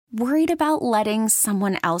Worried about letting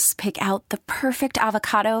someone else pick out the perfect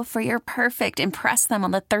avocado for your perfect impress them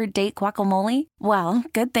on the third date guacamole? Well,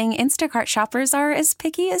 good thing Instacart shoppers are as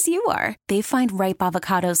picky as you are. They find ripe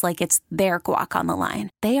avocados like it's their guac on the line.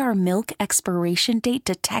 They are milk expiration date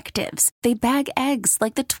detectives. They bag eggs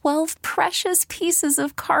like the 12 precious pieces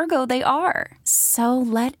of cargo they are. So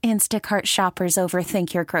let Instacart shoppers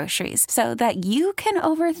overthink your groceries so that you can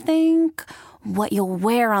overthink what you'll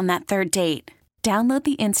wear on that third date. Download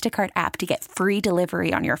the Instacart app to get free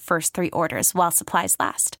delivery on your first 3 orders while supplies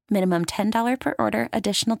last. Minimum $10 per order.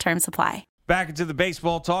 Additional terms apply. Back into the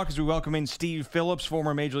baseball talk as we welcome in Steve Phillips,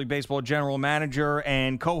 former Major League Baseball general manager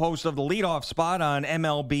and co-host of the leadoff spot on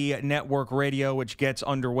MLB Network Radio, which gets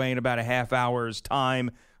underway in about a half hour's time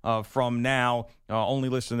from now. Only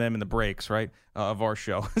listen to them in the breaks, right, of our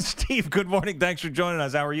show. Steve, good morning. Thanks for joining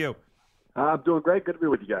us. How are you? I'm doing great. Good to be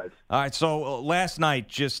with you guys. All right, so last night,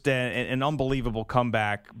 just an unbelievable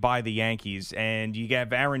comeback by the Yankees, and you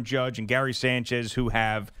have Aaron Judge and Gary Sanchez who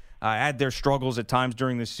have had their struggles at times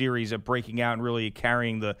during the series of breaking out and really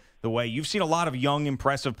carrying the way. You've seen a lot of young,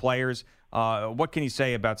 impressive players. What can you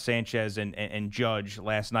say about Sanchez and Judge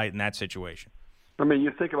last night in that situation? I mean,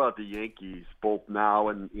 you think about the Yankees both now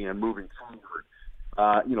and moving forward.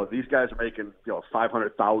 These guys are making,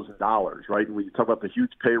 $500,000, right? And when you talk about the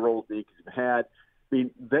huge payrolls the Yankees have had, I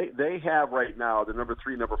mean, they have right now the number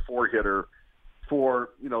 3, number 4 hitter for,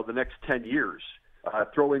 the next 10 years.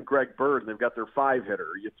 Throw in Greg Bird, and they've got their 5 hitter.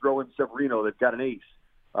 You throw in Severino, they've got an ace.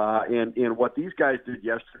 And what these guys did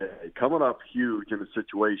yesterday, coming up huge in the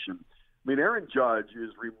situation. I mean, Aaron Judge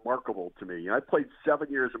is remarkable to me. I played 7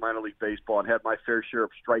 years in minor league baseball and had my fair share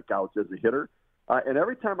of strikeouts as a hitter. And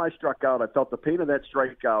every time I struck out, I felt the pain of that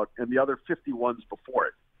strikeout and the other 51s before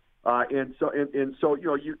it. And so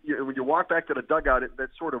when you walk back to the dugout, that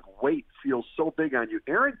sort of weight feels so big on you.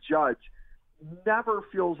 Aaron Judge never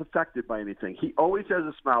feels affected by anything. He always has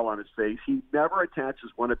a smile on his face. He never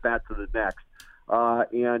attaches one at bat to the next.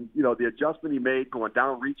 The adjustment he made going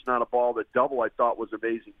down, reaching on a ball, the double I thought was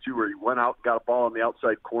amazing too, where he went out, got a ball in the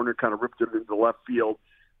outside corner, kind of ripped it into the left field.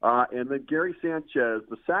 And then Gary Sanchez,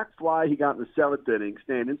 the sac fly he got in the 7th inning,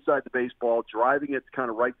 staying inside the baseball, driving it to kind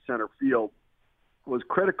of right center field, was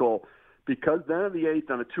critical because then in the 8th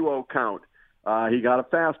on a 2-0 count, he got a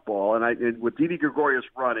fastball. And with Didi Gregorius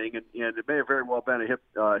running, and it may have very well been a hit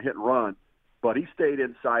and run, but he stayed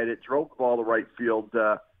inside it, drove the ball to right field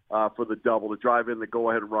for the double to drive in the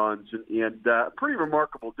go-ahead runs. And pretty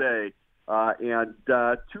remarkable day. And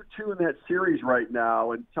 2-2 in that series right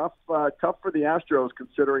now, and tough for the Astros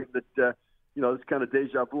considering that it's kind of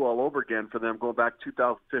deja vu all over again for them going back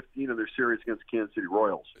 2015 in their series against Kansas City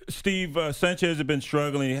Royals. Steve, Sanchez had been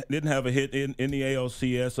struggling, didn't have a hit in the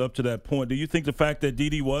ALCS up to that point. Do you think the fact that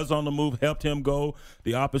Didi was on the move helped him go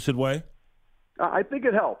the opposite way? I think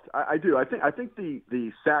it helped. I do. I think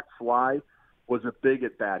the sac fly was a big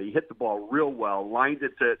at bat. He hit the ball real well, lined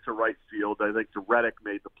it to right field. I think Reddick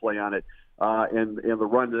made the play on it, and the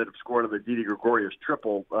run that ended up scoring on the Didi Gregorius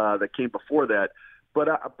triple that came before that. But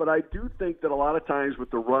I do think that a lot of times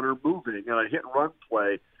with the runner moving and a hit and run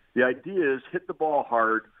play, the idea is hit the ball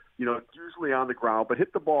hard. Usually on the ground, but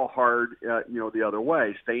hit the ball hard. The other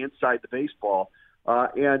way. Stay inside the baseball.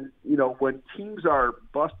 When teams are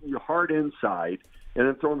busting you hard inside and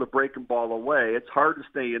then throwing the breaking ball away, it's hard to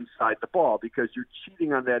stay inside the ball because you're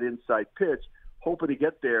cheating on that inside pitch, hoping to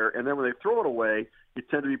get there, and then when they throw it away, you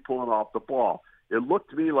tend to be pulling off the ball. It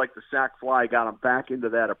looked to me like the sac fly got them back into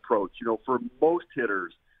that approach. For most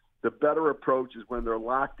hitters, the better approach is when they're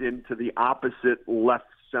locked into the opposite left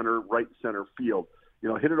center, right center field.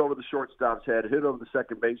 Hit it over the shortstop's head, hit it over the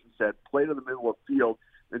second baseman's head, play to the middle of the field,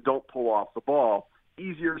 and don't pull off the ball.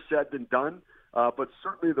 Easier said than done. But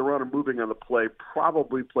certainly the runner moving on the play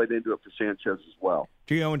probably played into it for Sanchez as well.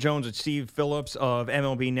 Gio and Jones and Steve Phillips of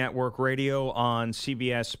MLB Network Radio on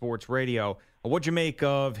CBS Sports Radio. What'd you make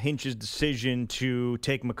of Hinch's decision to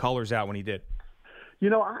take McCullers out when he did?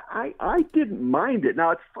 I didn't mind it.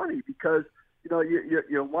 Now, it's funny because,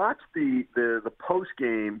 you watch the post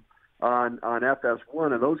game on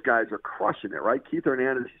FS1, and those guys are crushing it, right? Keith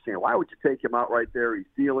Hernandez is saying, why would you take him out right there? He's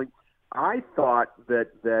dealing. I thought that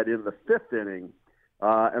in the 5th inning,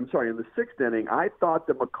 in the 6th inning, I thought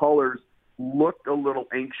that McCullers looked a little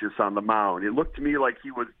anxious on the mound. It looked to me like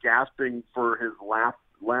he was gasping for his last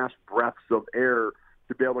breaths of air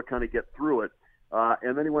to be able to kind of get through it.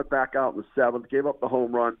 And then he went back out in the 7th, gave up the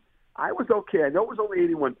home run. I was okay. I know it was only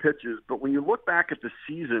 81 pitches, but when you look back at the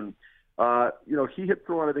season, he had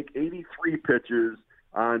thrown, I think, 83 pitches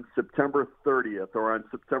on September 30th or on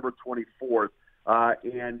September 24th.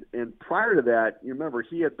 And prior to that, you remember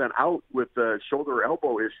he had been out with shoulder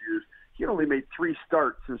elbow issues. he only made 3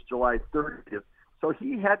 starts since July 30th, so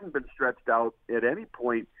he hadn't been stretched out at any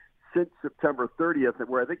point since September 30th,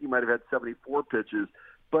 where I think he might have had 74 pitches.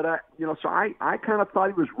 But, so I kind of thought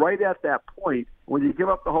he was right at that point. When you give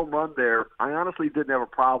up the home run there, I honestly didn't have a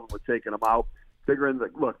problem with taking him out, figuring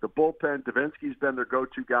that, look, the bullpen, Davinsky's been their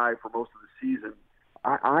go-to guy for most of the season.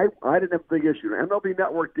 I didn't have a big issue. MLB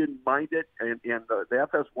Network didn't mind it, and the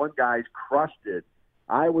FS1 guys crushed it.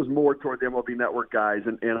 I was more toward the MLB Network guys,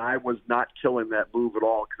 and I was not killing that move at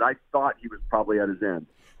all because I thought he was probably at his end.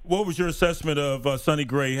 What was your assessment of Sonny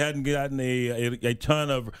Gray? He hadn't gotten a ton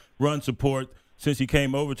of run support since he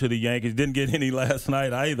came over to the Yankees. Didn't get any last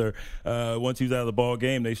night either. Once he was out of the ball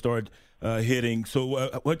game, they started hitting. So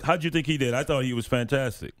how did you think he did? I thought he was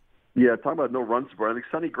fantastic. Yeah, talking about no run support. I think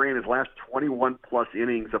Sonny Gray in his last 21-plus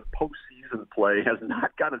innings of postseason play has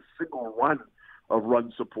not got a single run of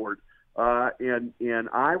run support. And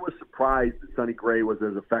I was surprised that Sonny Gray was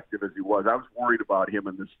as effective as he was. I was worried about him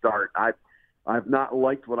in the start. I've not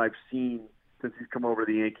liked what I've seen since he's come over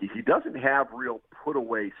to the Yankees. He doesn't have real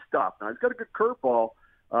put-away stuff. Now, he's got a good curveball,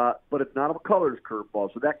 but it's not a colors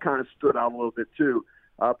curveball, so that kind of stood out a little bit too.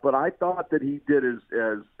 But I thought that he did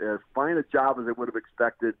as fine a job as I would have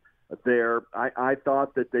expected there. I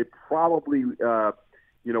thought that they probably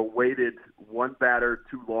waited one batter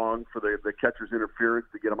too long for the catcher's interference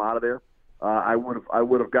to get him out of there. I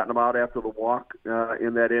would have gotten him out after the walk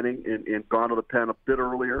in that inning and gone to the pen a bit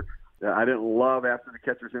earlier. I didn't love after the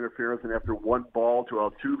catcher's interference and after one ball to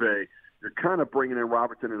Altuve, you're kind of bringing in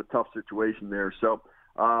Robertson in a tough situation there. So,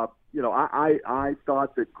 I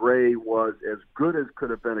thought that Gray was as good as could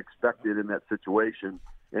have been expected in that situation,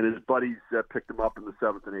 and his buddies picked him up in the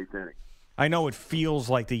 7th and 8th inning. I know it feels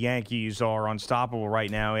like the Yankees are unstoppable right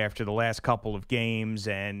now after the last couple of games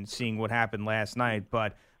and seeing what happened last night,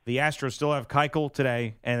 but the Astros still have Keuchel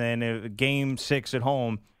today, and then Game 6 at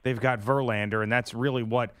home, they've got Verlander, and that's really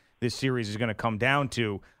what this series is going to come down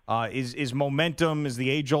to. Is momentum, is the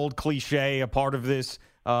age-old cliche a part of this?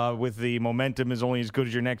 With the momentum is only as good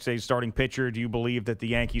as your next day's starting pitcher, do you believe that the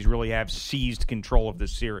Yankees really have seized control of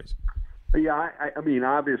this series? Yeah, I mean,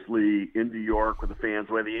 obviously in New York with the fans,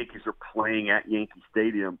 the way the Yankees are playing at Yankee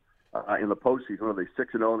Stadium in the postseason, are they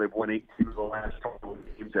 6-0 and they've won 18 of the last couple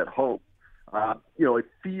of games at home. It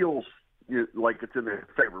feels like it's in their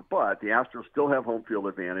favor, but the Astros still have home field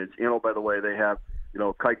advantage. And by the way, they have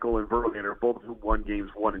Keuchel and Verlander, both of whom won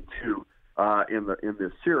games 1 and 2 in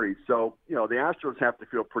this series. So the Astros have to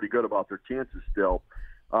feel pretty good about their chances still.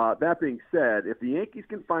 That being said, if the Yankees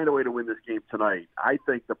can find a way to win this game tonight, I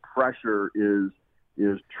think the pressure is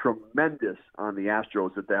tremendous on the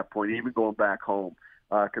Astros at that point, even going back home,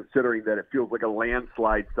 considering that it feels like a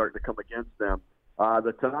landslide starting to come against them.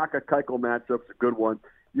 The Tanaka-Keuchel matchup's a good one.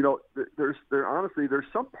 There's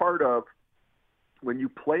some part of when you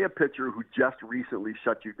play a pitcher who just recently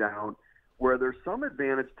shut you down where there's some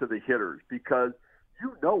advantage to the hitters because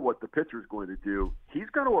you know what the pitcher's going to do. He's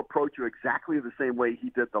going to approach you exactly the same way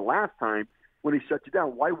he did the last time when he shut you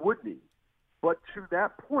down. Why wouldn't he? But to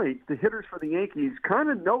that point, the hitters for the Yankees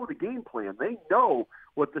kind of know the game plan. They know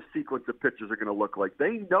what the sequence of pitches are going to look like.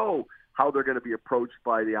 They know how they're going to be approached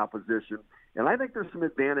by the opposition. And I think there's some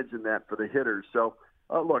advantage in that for the hitters. So,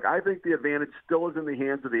 look, I think the advantage still is in the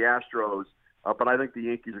hands of the Astros, but I think the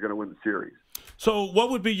Yankees are going to win the series. So what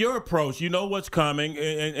would be your approach? You know what's coming,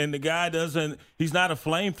 and the guy doesn't – he's not a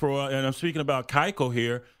flamethrower, and I'm speaking about Keuchel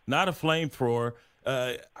here, not a flamethrower.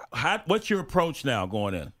 What's your approach now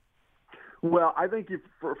going in? Well, I think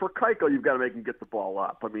for Keuchel, you've got to make him get the ball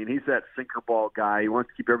up. I mean, he's that sinker ball guy. He wants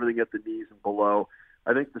to keep everything at the knees and below.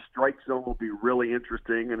 I think the strike zone will be really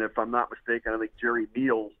interesting, and if I'm not mistaken, I think Jerry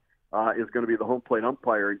Neals is going to be the home plate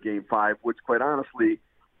umpire in Game 5, which quite honestly –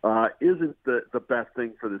 isn't the best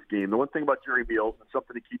thing for this game. The one thing about Jerry Meals, and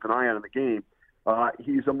something to keep an eye on in the game,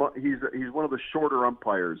 he's one of the shorter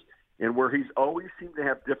umpires, and where he's always seemed to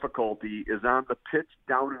have difficulty is on the pitch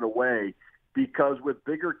down and away, because with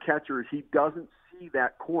bigger catchers, he doesn't see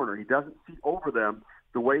that corner. He doesn't see over them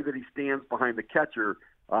the way that he stands behind the catcher,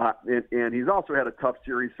 and he's also had a tough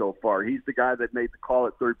series so far. He's the guy that made the call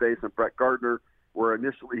at third base on Brett Gardner, where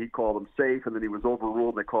initially he called him safe, and then he was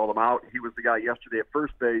overruled, and they called him out. He was the guy yesterday at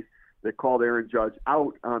first base that called Aaron Judge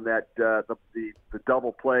out on that the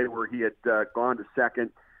double play where he had gone to second,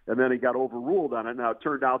 and then he got overruled on it. Now, it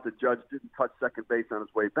turned out that Judge didn't touch second base on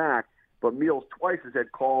his way back, but Meals twice has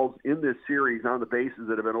had calls in this series on the bases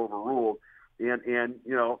that have been overruled. And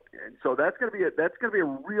so that's going to be a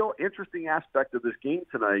real interesting aspect of this game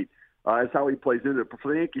tonight, is how he plays into it. But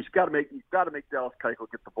for the Yankees, you've got to make Dallas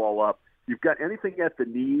Keuchel get the ball up. You've got anything at the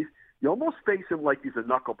knees, you almost face him like he's a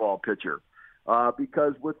knuckleball pitcher.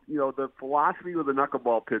 because with the philosophy with the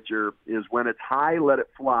knuckleball pitcher is when it's high, let it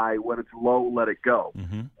fly. When it's low, let it go.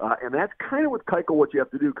 Mm-hmm. And that's kind of with Keuchel what you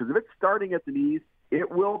have to do, because if it's starting at the knees, it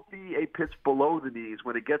will be a pitch below the knees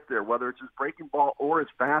when it gets there, whether it's his breaking ball or his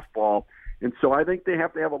fastball. And so I think they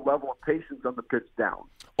have to have a level of patience on the pitch down.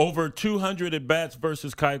 Over 200 at-bats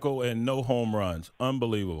versus Keuchel and no home runs.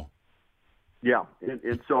 Unbelievable. Yeah,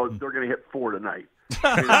 and so they're going to hit 4 tonight.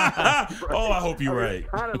 I hope you're right.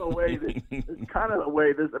 It's kind of the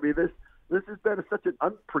way this. I mean, this has been such an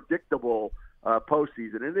unpredictable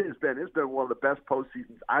postseason, and it's been one of the best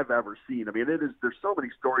postseasons I've ever seen. I mean, there's so many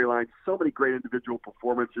storylines, so many great individual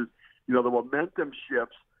performances. The momentum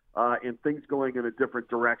shifts and things going in a different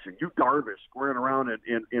direction. Yu Darvish squaring around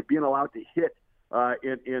and being allowed to hit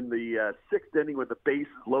in the sixth inning with the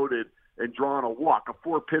bases loaded and drawing a walk, a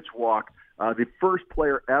 4-pitch walk. The first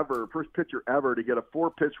pitcher ever to get a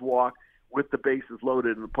 4-pitch walk with the bases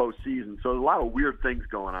loaded in the postseason. So there's a lot of weird things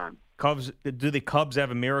going on. Do the Cubs have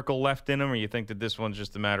a miracle left in them, or you think that this one's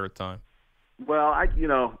just a matter of time? Well,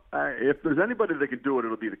 if there's anybody that can do it,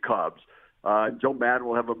 it'll be the Cubs. Joe Maddon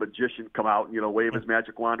will have a magician come out and wave his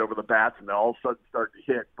magic wand over the bats, and they'll all of a sudden start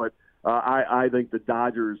to hit. But I think the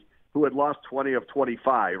Dodgers, who had lost 20 of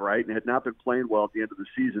 25, right, and had not been playing well at the end of the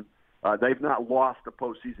season, they've not lost a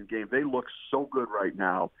postseason game. They look so good right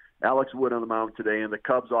now. Alex Wood on the mound today, and the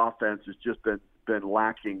Cubs' offense has just been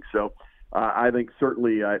lacking. So I think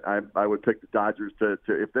certainly I would pick the Dodgers to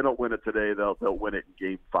if they don't win it today, they'll win it in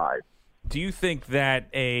Game 5. Do you think that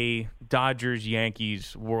a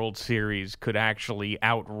Dodgers-Yankees World Series could actually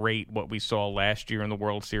outrate what we saw last year in the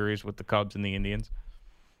World Series with the Cubs and the Indians?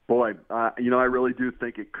 Boy, I really do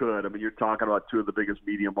think it could. I mean, you're talking about two of the biggest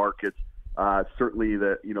media markets. Certainly,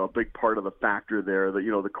 a big part of the factor there.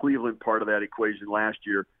 The Cleveland part of that equation last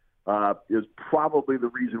year is probably the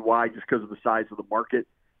reason why, just because of the size of the market.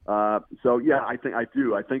 So yeah, I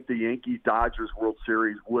think the Yankees-Dodgers World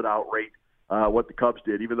Series would outrate what the Cubs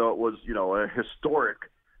did, even though it was a historic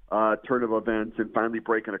turn of events and finally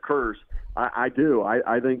breaking a curse. I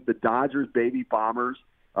think the Dodgers baby bombers.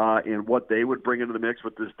 And what they would bring into the mix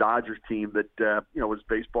with this Dodgers team that was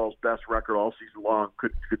baseball's best record all season long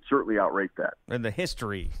could certainly outrate that. And the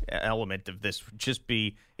history element of this would just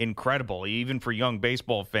be incredible, even for young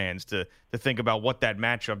baseball fans to think about what that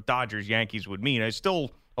matchup Dodgers-Yankees would mean. It's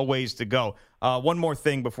still a ways to go. One more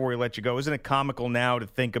thing before we let you go. Isn't it comical now to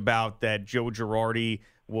think about that Joe Girardi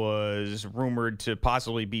was rumored to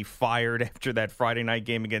possibly be fired after that Friday night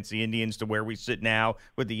game against the Indians, to where we sit now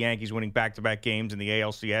with the Yankees winning back-to-back games in the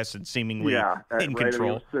ALCS and seemingly in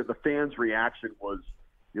control? I mean, the fans' reaction was,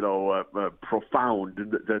 profound,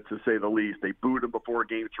 to say the least. They booed him before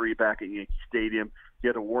Game 3 back at Yankee Stadium. He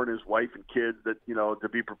had to warn his wife and kids that, to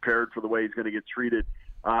be prepared for the way he's going to get treated.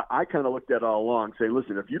 I kind of looked at it all along, saying,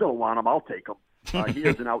 listen, if you don't want him, I'll take him. He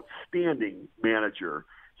is an outstanding manager.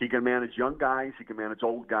 He can manage young guys. He can manage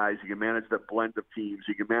old guys. He can manage that blend of teams.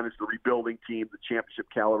 He can manage the rebuilding team, the championship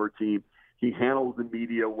caliber team. He handles the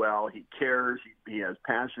media well. He cares. He has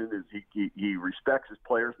passion. He respects his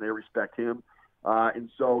players, and they respect him. And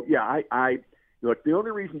so, yeah, I look. The only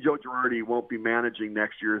reason Joe Girardi won't be managing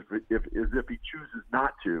next year is if he chooses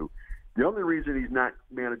not to. The only reason he's not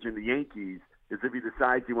managing the Yankees is if he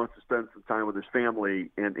decides he wants to spend some time with his family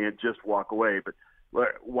and just walk away. But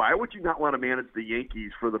why would you not want to manage the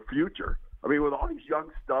Yankees for the future? I mean, with all these young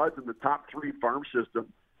studs in the top 3 farm system,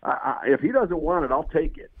 if he doesn't want it, I'll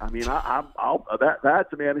take it. I mean,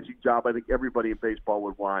 that's a managing job I think everybody in baseball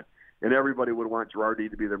would want, and everybody would want Girardi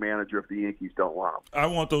to be their manager if the Yankees don't want him. I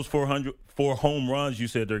want those 4 home runs you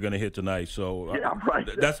said they're going to hit tonight. So yeah, right.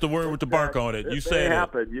 That's the word with the bark on it. You say it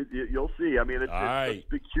happen. You'll see. I mean, it's a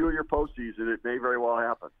peculiar postseason. It may very well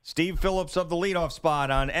happen. Steve Phillips of the leadoff spot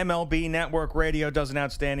on MLB Network Radio does an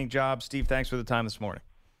outstanding job. Steve, thanks for the time this morning.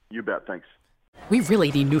 You bet. Thanks. We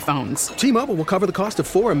really need new phones. T-Mobile will cover the cost of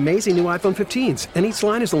 4 amazing new iPhone 15s, and each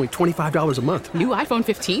line is only $25 a month. New iPhone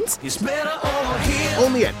 15s? It's better over here.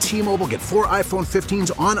 Only at T-Mobile, get 4 iPhone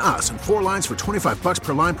 15s on us and 4 lines for $25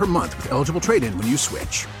 per line per month with eligible trade-in when you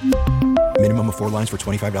switch. Minimum of 4 lines for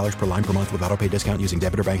 $25 per line per month with autopay discount using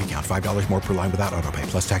debit or bank account. $5 more per line without autopay,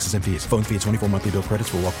 plus taxes and fees. Phone fee at 24 monthly bill credits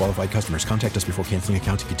for well-qualified customers. Contact us before canceling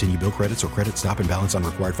account to continue bill credits or credit stop and balance on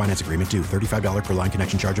required finance agreement due. $35 per line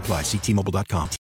connection charge applies. See T-Mobile.com.